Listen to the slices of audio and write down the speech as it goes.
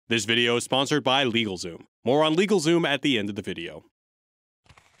This video is sponsored by LegalZoom. More on LegalZoom at the end of the video.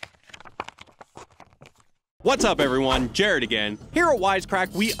 What's up everyone, Jared again. Here at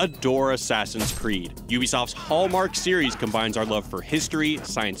Wisecrack, we adore Assassin's Creed. Ubisoft's hallmark series combines our love for history,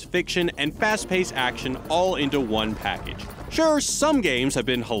 science fiction, and fast-paced action all into one package. Sure, some games have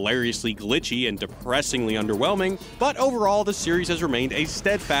been hilariously glitchy and depressingly underwhelming, but overall the series has remained a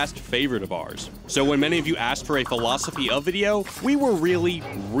steadfast favorite of ours. So when many of you asked for a philosophy of video, we were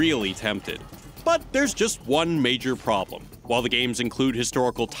really tempted. But there's just one major problem. While the games include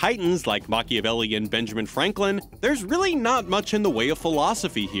historical titans like Machiavelli and Benjamin Franklin, there's really not much in the way of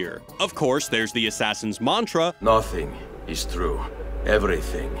philosophy here. Of course, there's the assassin's mantra, "Nothing is true.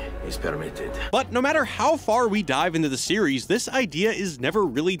 Everything is permitted." But no matter how far we dive into the series, this idea is never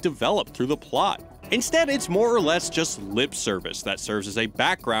really developed through the plot. Instead, it's more or less just lip service that serves as a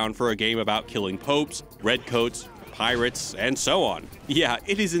background for a game about killing popes, redcoats, pirates, and so on. Yeah,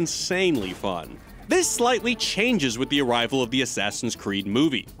 it is insanely fun. This slightly changes with the arrival of the Assassin's Creed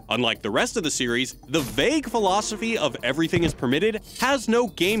movie. Unlike the rest of the series, the vague philosophy of everything is permitted has no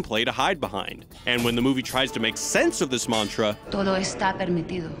gameplay to hide behind. And when the movie tries to make sense of this mantra, todo está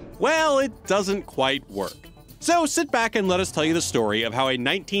permitido, well, it doesn't quite work. So sit back and let us tell you the story of how a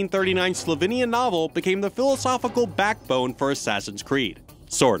 1939 Slovenian novel became the philosophical backbone for Assassin's Creed.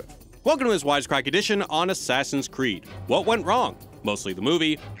 Sort of. Welcome to this Wisecrack Edition on Assassin's Creed. What went wrong? Mostly the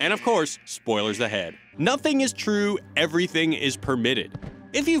movie, and of course, spoilers ahead. Nothing is true, everything is permitted.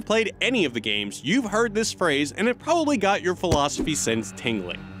 If you've played any of the games, you've heard this phrase and it probably got your philosophy sense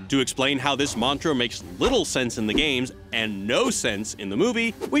tingling. To explain how this mantra makes little sense in the games and no sense in the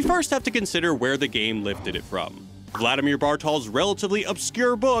movie, we first have to consider where the game lifted it from. Vladimir Bartol's relatively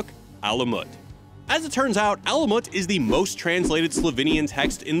obscure book, Alamut. As it turns out, Alamut is the most translated Slovenian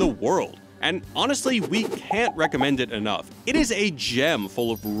text in the world. And honestly, we can't recommend it enough. It is a gem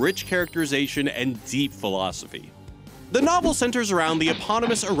full of rich characterization and deep philosophy. The novel centers around the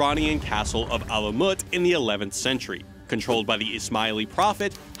eponymous Iranian castle of Alamut in the 11th century, controlled by the Ismaili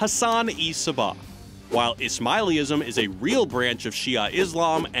prophet Hassan-i-Sabah. While Ismailism is a real branch of Shia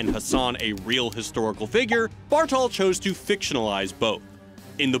Islam and Hassan a real historical figure, Bartol chose to fictionalize both.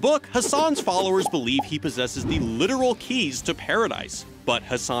 In the book, Hassan's followers believe he possesses the literal keys to paradise, but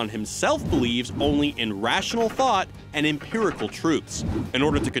Hassan himself believes only in rational thought and empirical truths. In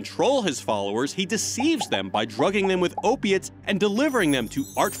order to control his followers, he deceives them by drugging them with opiates and delivering them to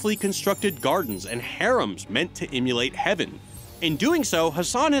artfully constructed gardens and harems meant to emulate heaven. In doing so,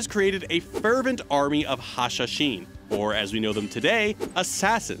 Hassan has created a fervent army of Hashashin, or as we know them today,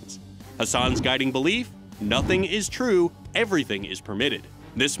 assassins. Hassan's guiding belief? Nothing is true, everything is permitted.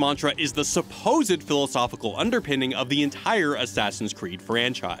 This mantra is the supposed philosophical underpinning of the entire Assassin's Creed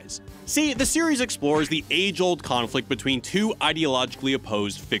franchise. See, the series explores the age-old conflict between two ideologically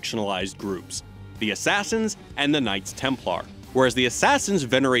opposed fictionalized groups, the Assassins and the Knights Templar. Whereas the Assassins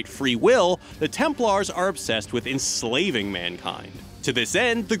venerate free will, the Templars are obsessed with enslaving mankind. To this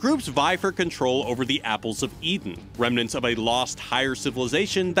end, the groups vie for control over the Apples of Eden, remnants of a lost higher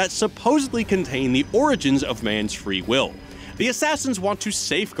civilization that supposedly contain the origins of man's free will. The Assassins want to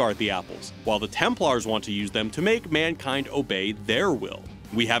safeguard the apples, while the Templars want to use them to make mankind obey their will.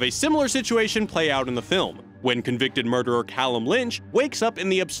 We have a similar situation play out in the film, when convicted murderer Callum Lynch wakes up in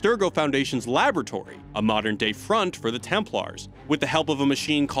the Abstergo Foundation's laboratory, a modern-day front for the Templars. With the help of a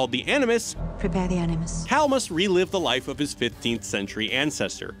machine called the Animus, prepare the Animus. Cal must relive the life of his 15th century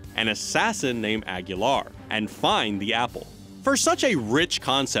ancestor, an assassin named Aguilar, and find the apple. For such a rich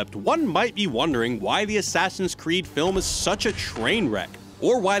concept, one might be wondering why the Assassin's Creed film is such a train wreck,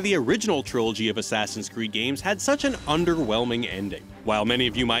 or why the original trilogy of Assassin's Creed games had such an underwhelming ending. While many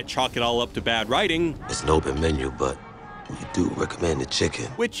of you might chalk it all up to bad writing, It's an open menu, but we do recommend the chicken,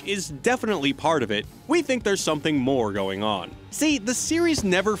 which is definitely part of it, we think there's something more going on. See, the series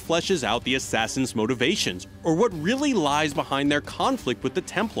never fleshes out the Assassins' motivations, or what really lies behind their conflict with the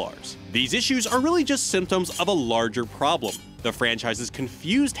Templars. These issues are really just symptoms of a larger problem, the franchise's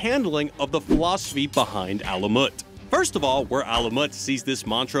confused handling of the philosophy behind Alamut. First of all, where Alamut sees this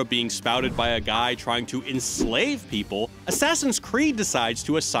mantra being spouted by a guy trying to enslave people, Assassin's Creed decides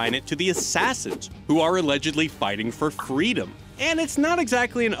to assign it to the Assassins, who are allegedly fighting for freedom. And it's not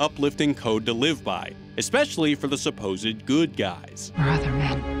exactly an uplifting code to live by, especially for the supposed good guys. Where other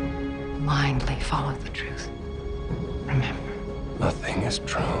men blindly follow the truth. Remember, nothing is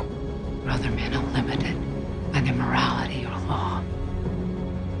true. where other men are limited by their morality or law.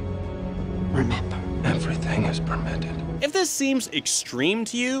 Remember, everything is permitted. If this seems extreme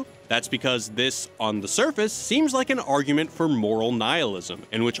to you, That's because this, on the surface, seems like an argument for moral nihilism,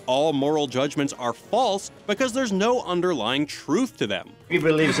 in which all moral judgments are false because there's no underlying truth to them. He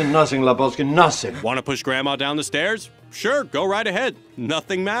believes in nothing, Lebowski, nothing. Want to push Grandma down the stairs? Sure, go right ahead.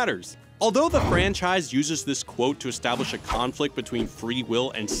 Nothing matters. Although the franchise uses this quote to establish a conflict between free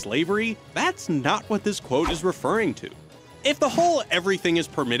will and slavery, that's not what this quote is referring to. If the whole everything is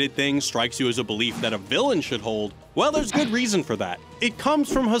permitted thing strikes you as a belief that a villain should hold, well, there's good reason for that. It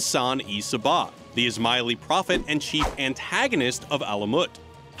comes from Hassan-e-Sabah, the Ismaili prophet and chief antagonist of Alamut.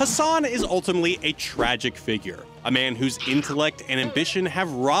 Hassan is ultimately a tragic figure, a man whose intellect and ambition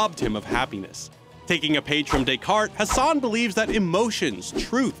have robbed him of happiness. Taking a page from Descartes, Hassan believes that emotions,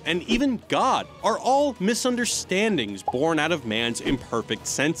 truth, and even God are all misunderstandings born out of man's imperfect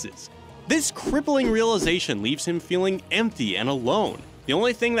senses. This crippling realization leaves him feeling empty and alone. The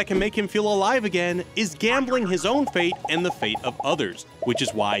only thing that can make him feel alive again is gambling his own fate and the fate of others, which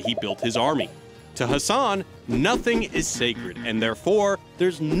is why he built his army. To Hassan, nothing is sacred, and therefore,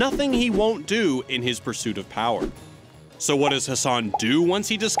 there's nothing he won't do in his pursuit of power. So what does Hassan do once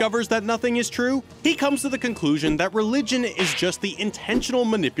he discovers that nothing is true? He comes to the conclusion that religion is just the intentional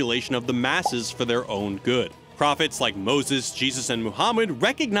manipulation of the masses for their own good. Prophets like Moses, Jesus, and Muhammad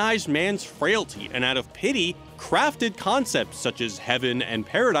recognized man's frailty and out of pity, crafted concepts such as heaven and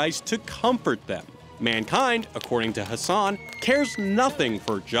paradise to comfort them. Mankind, according to Hassan, cares nothing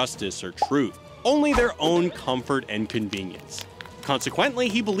for justice or truth, only their own comfort and convenience. Consequently,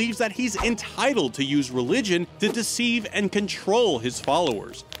 he believes that he's entitled to use religion to deceive and control his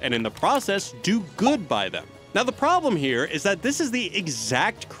followers, and in the process, do good by them. Now, the problem here is that this is the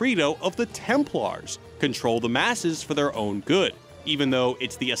exact credo of the Templars: control the masses for their own good, even though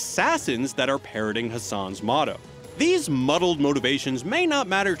it's the assassins that are parroting Hassan's motto. These muddled motivations may not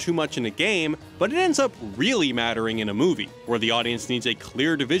matter too much in a game, but it ends up really mattering in a movie, where the audience needs a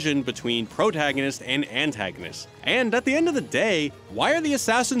clear division between protagonist and antagonist. And at the end of the day, why are the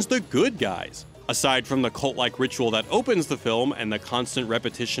assassins the good guys? Aside from the cult-like ritual that opens the film and the constant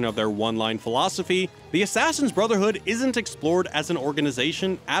repetition of their one-line philosophy, the Assassin's Brotherhood isn't explored as an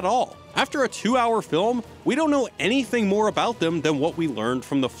organization at all. After a 2-hour film, we don't know anything more about them than what we learned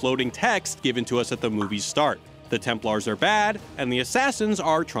from the floating text given to us at the movie's start. The Templars are bad, and the assassins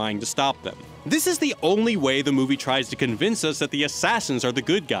are trying to stop them. This is the only way the movie tries to convince us that the assassins are the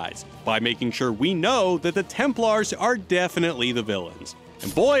good guys, by making sure we know that the Templars are definitely the villains.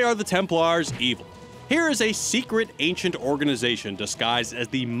 And boy, are the Templars evil. Here is a secret ancient organization disguised as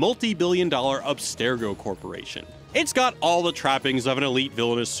the multi-billion-dollar Abstergo Corporation. It's got all the trappings of an elite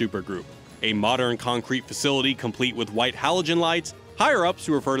villainous supergroup. A modern concrete facility complete with white halogen lights, higher-ups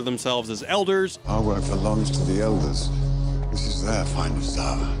who refer to themselves as elders. Our work belongs to the elders. This is their finest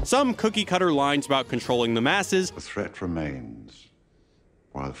hour. Some cookie-cutter lines about controlling the masses. The threat remains,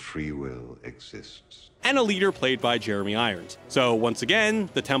 while free will exists. And a leader played by Jeremy Irons. So once again,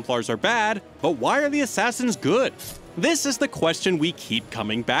 the Templars are bad, but why are the assassins good? This is the question we keep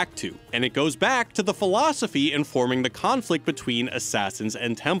coming back to, and it goes back to the philosophy informing the conflict between assassins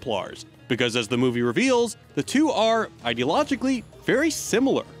and Templars. Because as the movie reveals, the two are, ideologically, very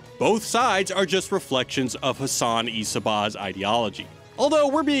similar. Both sides are just reflections of Hassan-e-Sabah's ideology. Although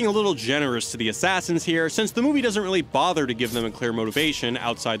we're being a little generous to the assassins here, since the movie doesn't really bother to give them a clear motivation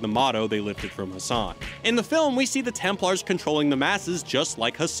outside the motto they lifted from Hassan. In the film, we see the Templars controlling the masses just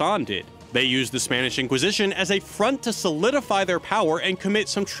like Hassan did. They use the Spanish Inquisition as a front to solidify their power and commit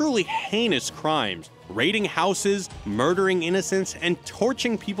some truly heinous crimes, raiding houses, murdering innocents, and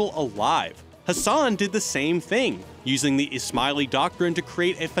torching people alive. Hassan did the same thing, using the Ismaili doctrine to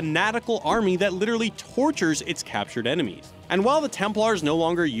create a fanatical army that literally tortures its captured enemies. And while the Templars no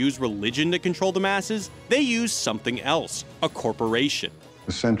longer use religion to control the masses, they use something else: a corporation.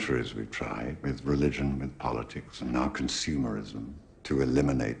 For centuries we've tried, with religion, with politics, and now consumerism, to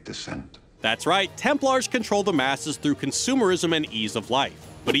eliminate dissent. That's right, Templars control the masses through consumerism and ease of life.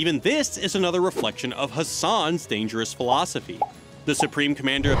 But even this is another reflection of Hassan's dangerous philosophy. The supreme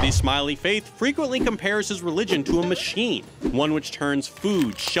commander of the Ismaili faith frequently compares his religion to a machine, one which turns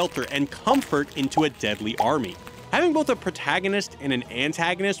food, shelter, and comfort into a deadly army. Having both a protagonist and an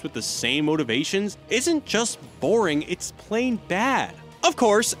antagonist with the same motivations isn't just boring, it's plain bad. Of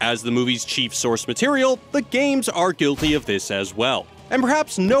course, as the movie's chief source material, the games are guilty of this as well. And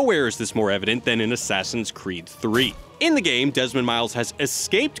perhaps nowhere is this more evident than in Assassin's Creed 3. In the game, Desmond Miles has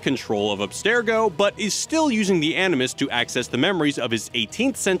escaped control of Abstergo, but is still using the Animus to access the memories of his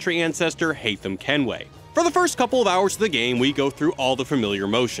 18th century ancestor, Haytham Kenway. For the first couple of hours of the game, we go through all the familiar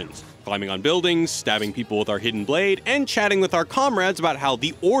motions: climbing on buildings, stabbing people with our hidden blade, and chatting with our comrades about how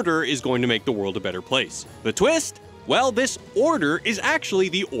the Order is going to make the world a better place. The twist? Well, this order is actually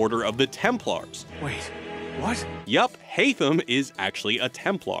the Order of the Templars. Wait, what? Yup, Haytham is actually a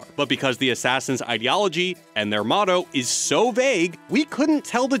Templar, but because the Assassins' ideology and their motto is so vague, we couldn't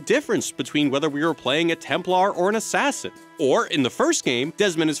tell the difference between whether we were playing a Templar or an Assassin. Or, in the first game,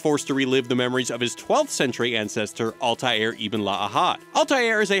 Desmond is forced to relive the memories of his 12th century ancestor, Altair ibn la-Ahad.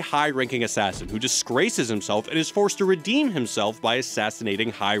 Altair is a high-ranking assassin who disgraces himself and is forced to redeem himself by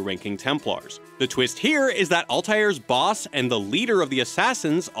assassinating high-ranking Templars. The twist here is that Altair's boss and the leader of the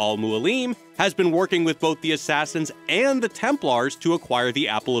Assassins, Al-Mualim, has been working with both the Assassins and the Templars to acquire the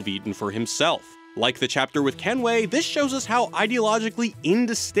Apple of Eden for himself. Like the chapter with Kenway, this shows us how ideologically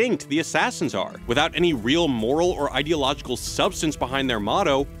indistinct the Assassins are. Without any real moral or ideological substance behind their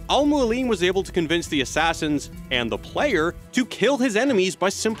motto, Al-Mualim was able to convince the Assassins, and the player, to kill his enemies by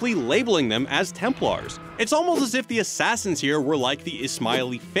simply labeling them as Templars. It's almost as if the Assassins here were like the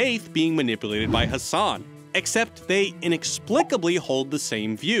Ismaili faith being manipulated by Hassan, except they inexplicably hold the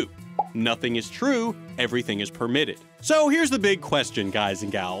same view. Nothing is true, everything is permitted. So here's the big question, guys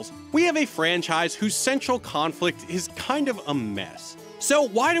and gals. We have a franchise whose central conflict is kind of a mess. So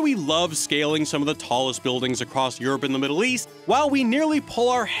why do we love scaling some of the tallest buildings across Europe and the Middle East, while we nearly pull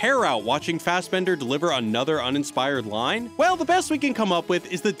our hair out watching Fassbender deliver another uninspired line? Well, the best we can come up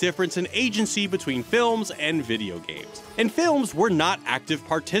with is the difference in agency between films and video games. In films, we're not active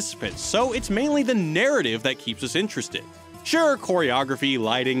participants, so it's mainly the narrative that keeps us interested. Sure, choreography,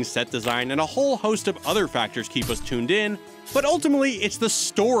 lighting, set design, and a whole host of other factors keep us tuned in, but ultimately it's the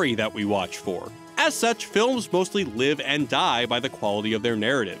story that we watch for. As such, films mostly live and die by the quality of their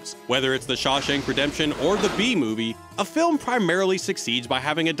narratives. Whether it's The Shawshank Redemption or the B-movie, a film primarily succeeds by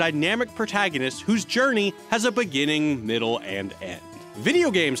having a dynamic protagonist whose journey has a beginning, middle, and end. Video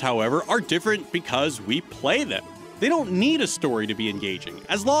games, however, are different because we play them. They don't need a story to be engaging,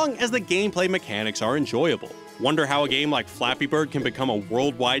 as long as the gameplay mechanics are enjoyable. Wonder how a game like Flappy Bird can become a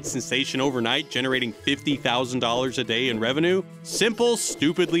worldwide sensation overnight, generating $50,000 a day in revenue? Simple,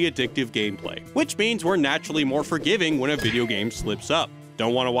 stupidly addictive gameplay, which means we're naturally more forgiving when a video game slips up.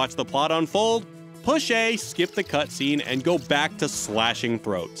 Don't want to watch the plot unfold? Push A, skip the cutscene, and go back to slashing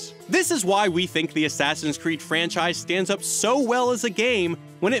throats. This is why we think the Assassin's Creed franchise stands up so well as a game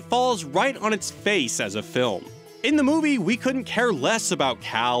when it falls right on its face as a film. In the movie, we couldn't care less about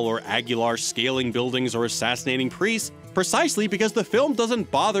Cal or Aguilar scaling buildings or assassinating priests, precisely because the film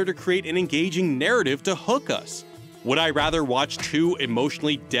doesn't bother to create an engaging narrative to hook us. Would I rather watch two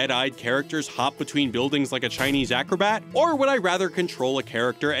emotionally dead-eyed characters hop between buildings like a Chinese acrobat, or would I rather control a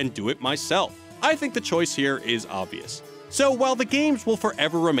character and do it myself? I think the choice here is obvious. So while the games will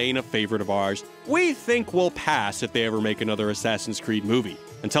forever remain a favorite of ours, we think we'll pass if they ever make another Assassin's Creed movie.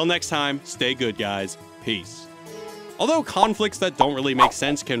 Until next time, stay good, guys. Peace. Although conflicts that don't really make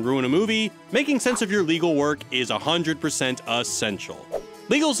sense can ruin a movie, making sense of your legal work is 100% essential.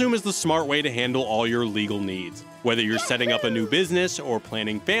 LegalZoom is the smart way to handle all your legal needs. Whether you're setting up a new business or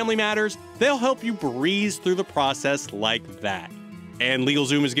planning family matters, they'll help you breeze through the process like that. And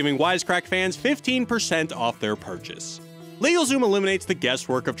LegalZoom is giving Wisecrack fans 15% off their purchase. LegalZoom eliminates the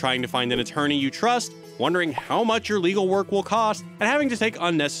guesswork of trying to find an attorney you trust, wondering how much your legal work will cost, and having to take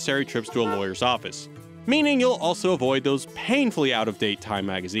unnecessary trips to a lawyer's office. Meaning you'll also avoid those painfully out-of-date Time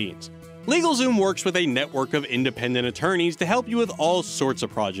magazines. LegalZoom works with a network of independent attorneys to help you with all sorts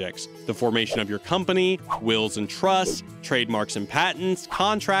of projects: the formation of your company, wills and trusts, trademarks and patents,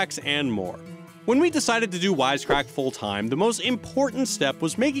 contracts, and more. When we decided to do Wisecrack full-time, the most important step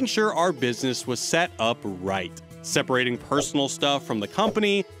was making sure our business was set up right. Separating personal stuff from the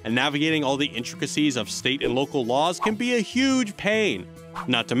company and navigating all the intricacies of state and local laws can be a huge pain.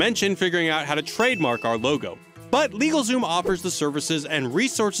 Not to mention figuring out how to trademark our logo. But LegalZoom offers the services and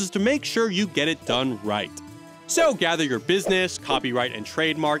resources to make sure you get it done right. So gather your business, copyright and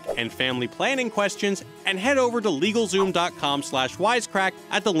trademark, and family planning questions and head over to LegalZoom.com/Wisecrack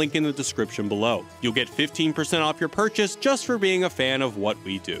at the link in the description below. You'll get 15% off your purchase just for being a fan of what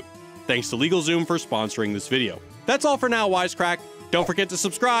we do. Thanks to LegalZoom for sponsoring this video. That's all for now, Wisecrack. Don't forget to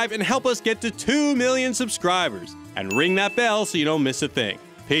subscribe and help us get to 2 million subscribers. And ring that bell so you don't miss a thing.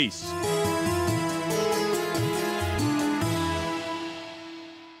 Peace.